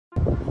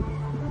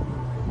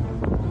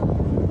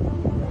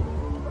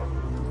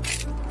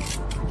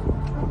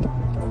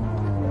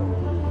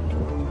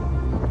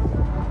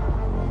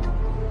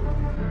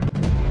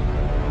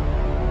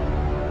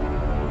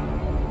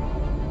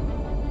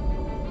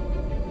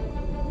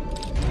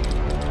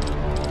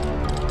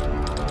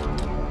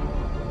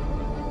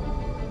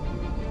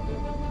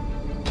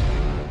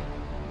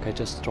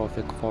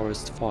catastrophic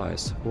forest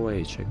fires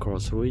rage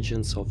across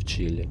regions of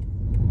Chile.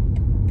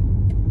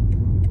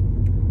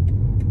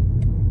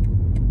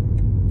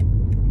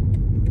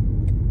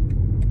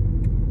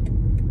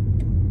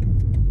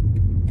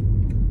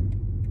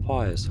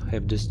 Fires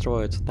have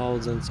destroyed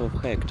thousands of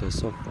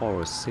hectares of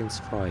forest since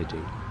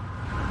Friday.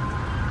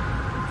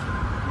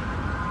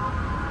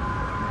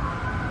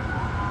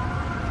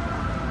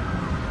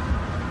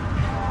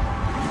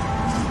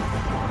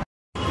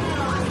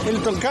 El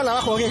troncal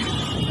abajo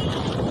aquí.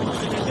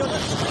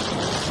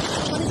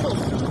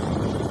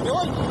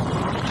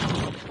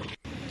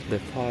 The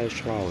fire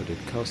shrouded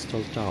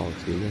coastal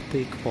towns in a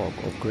thick fog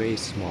of grey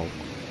smoke.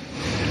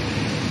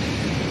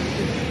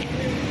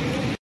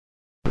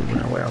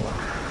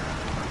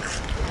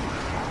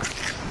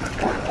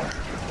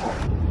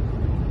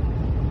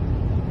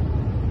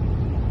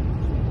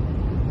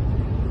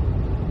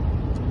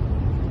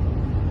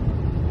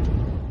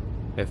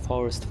 A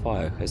forest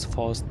fire has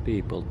forced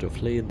people to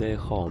flee their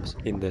homes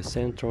in the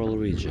central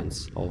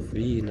regions of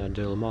Villa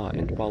Alemana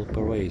and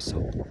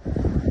Valparaiso.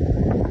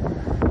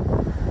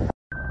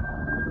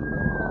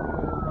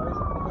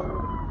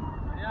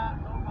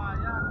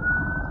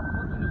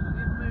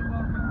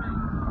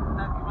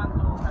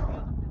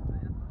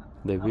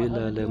 The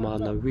Villa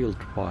Alemana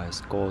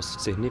wildfires caused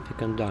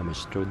significant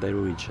damage to the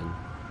region.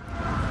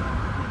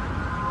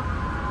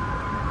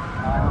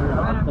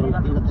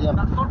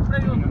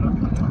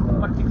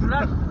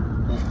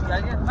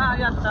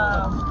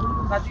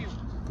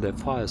 The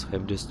fires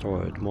have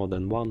destroyed more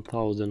than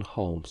 1,000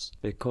 homes,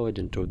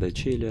 according to the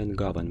Chilean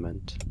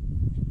government.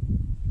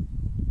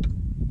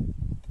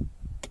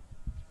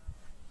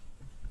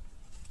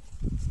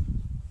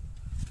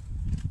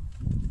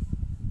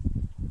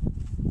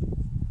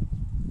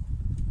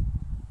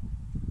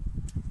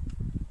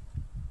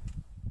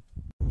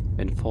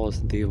 And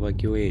forced the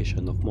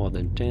evacuation of more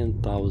than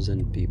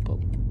 10,000 people.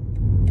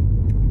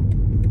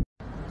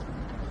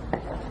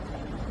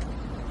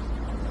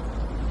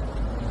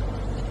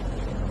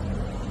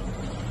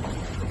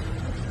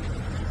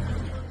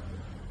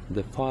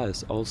 The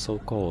fires also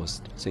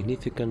caused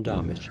significant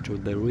damage to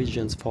the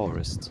region's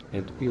forests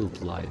and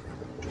wildlife.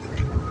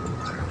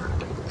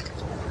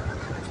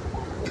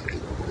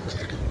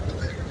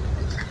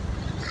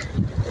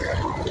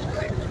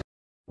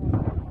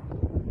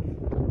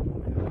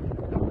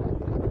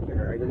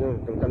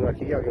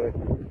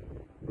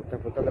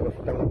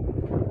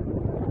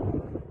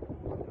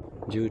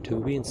 Due to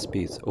wind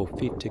speeds of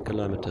 50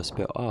 km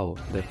per hour,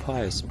 the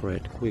fire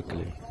spread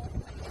quickly.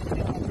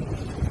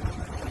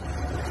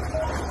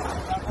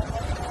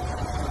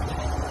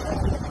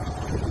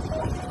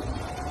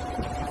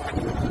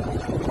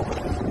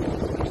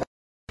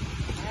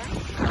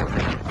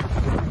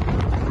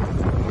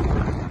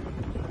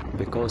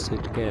 Because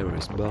it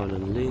carries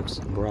burning leaves,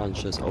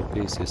 branches or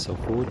pieces of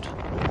wood,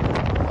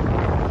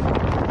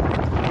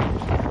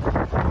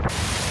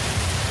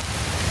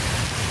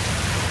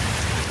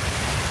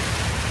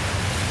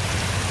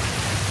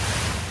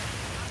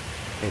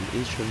 and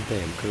each of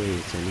them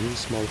creates a new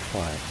small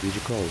fire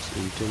which grows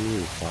into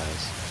new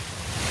fires.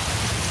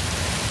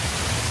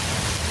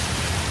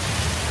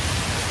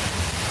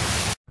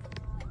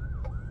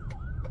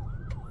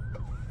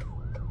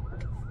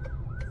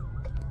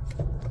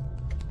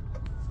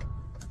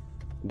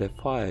 The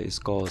fire is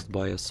caused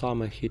by a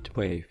summer heat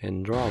wave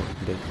and drought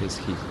that has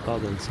hit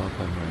southern South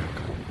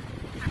America.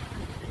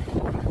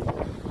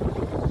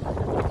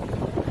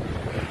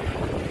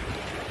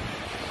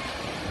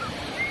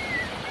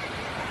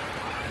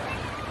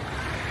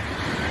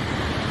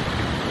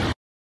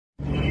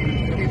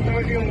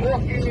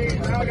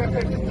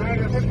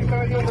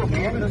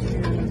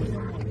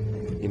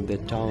 In the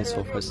towns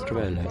of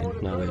Australia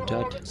and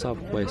Navidad,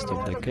 southwest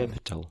of the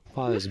capital,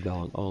 fires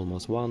burned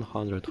almost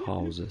 100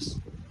 houses.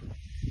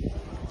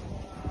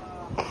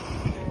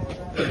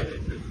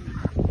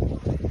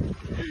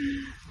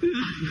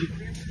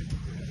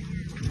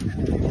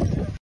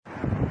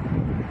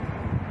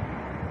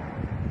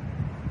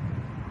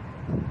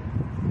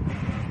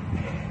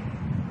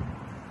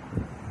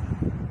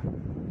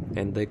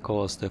 And they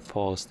caused a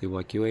forced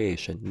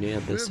evacuation near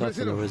the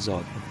southern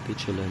resort of the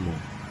Chilean.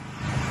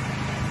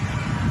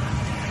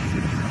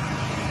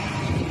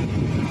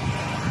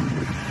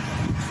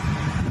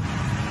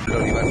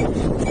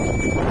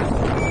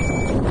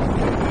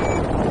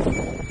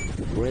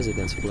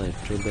 Residents fled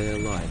to their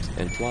lives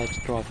and large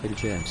traffic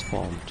jams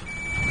formed.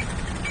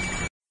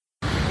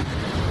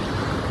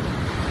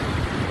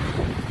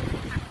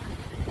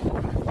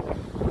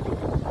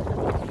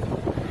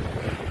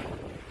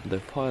 The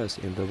fires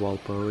in the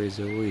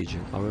Valparaiso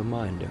region are a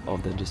reminder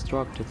of the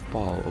destructive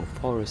power of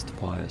forest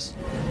fires.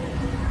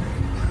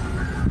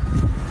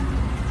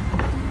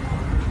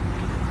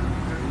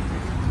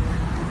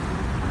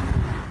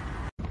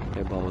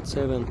 About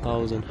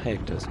 7,000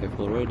 hectares have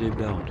already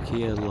burned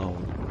here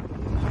alone.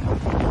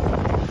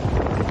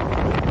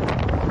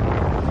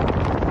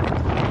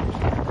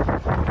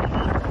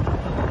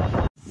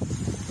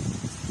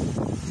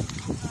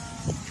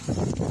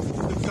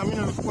 El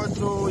camino a los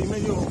 4:30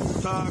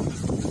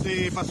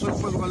 se pasó el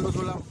fuego al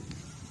otro lado.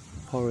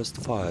 forest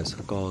fires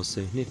cause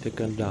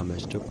significant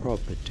damage to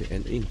property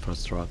and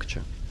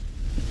infrastructure.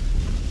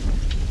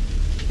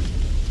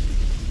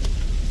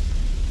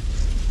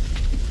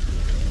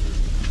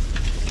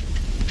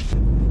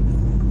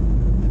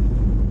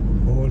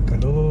 Oh, el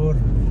calor.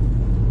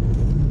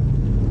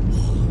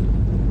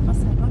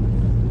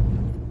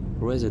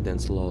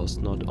 Residents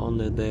lost not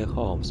only their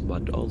homes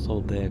but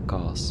also their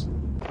cars.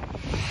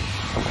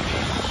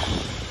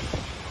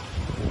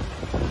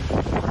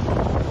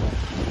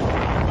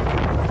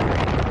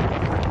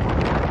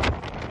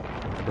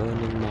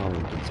 Burning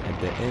mountains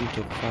at the end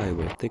of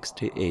Highway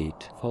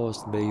 68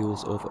 forced the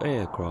use of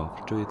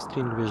aircraft to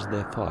extinguish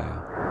the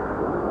fire.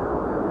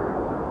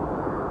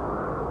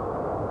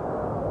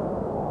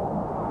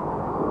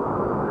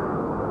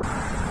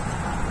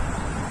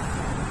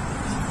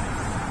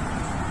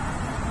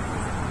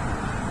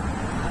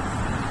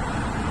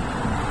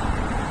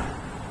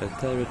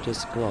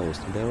 Authorities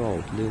closed the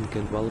road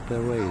linking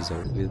Valparaiso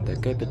with the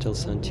capital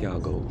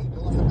Santiago.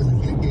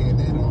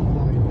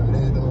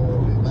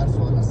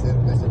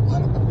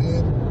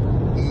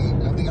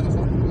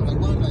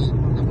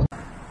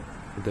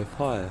 The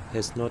fire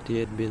has not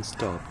yet been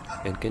stopped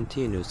and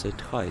continues at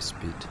high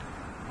speed.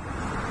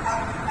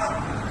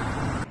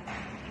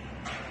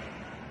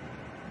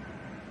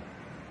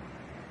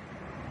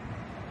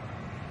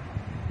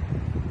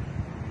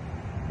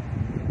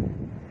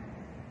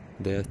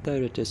 The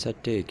authorities are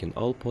taking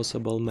all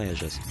possible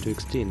measures to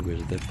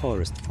extinguish the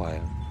forest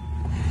fire.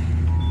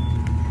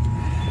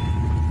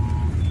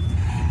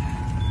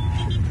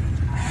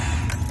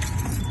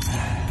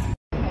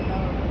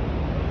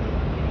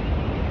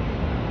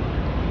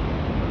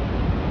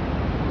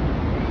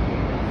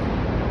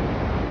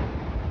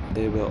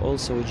 They were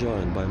also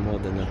joined by more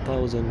than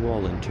 1,000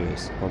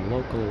 volunteers from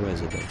local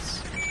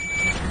residents.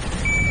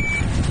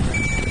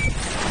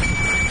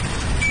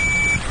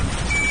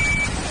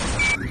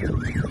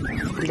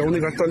 La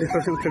única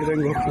actualización que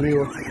tengo,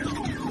 amigo.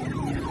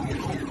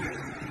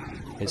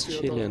 As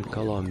Chile and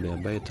Colombia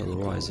battle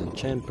rising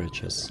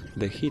temperatures,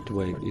 the heat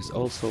wave is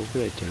also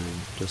threatening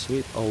to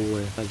sweep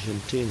over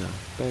Argentina,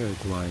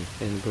 Paraguay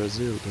and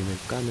Brazil in the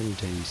coming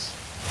days.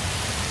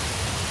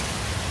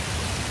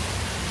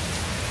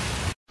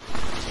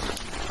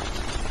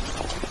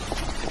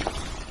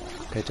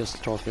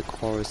 Catastrophic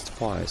forest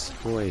fires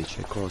rage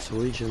across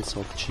regions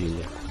of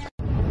Chile.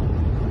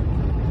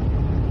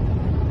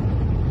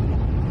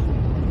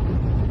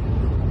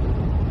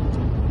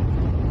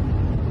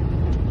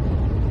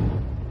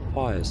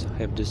 Fires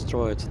have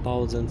destroyed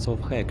thousands of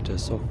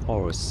hectares of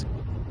forests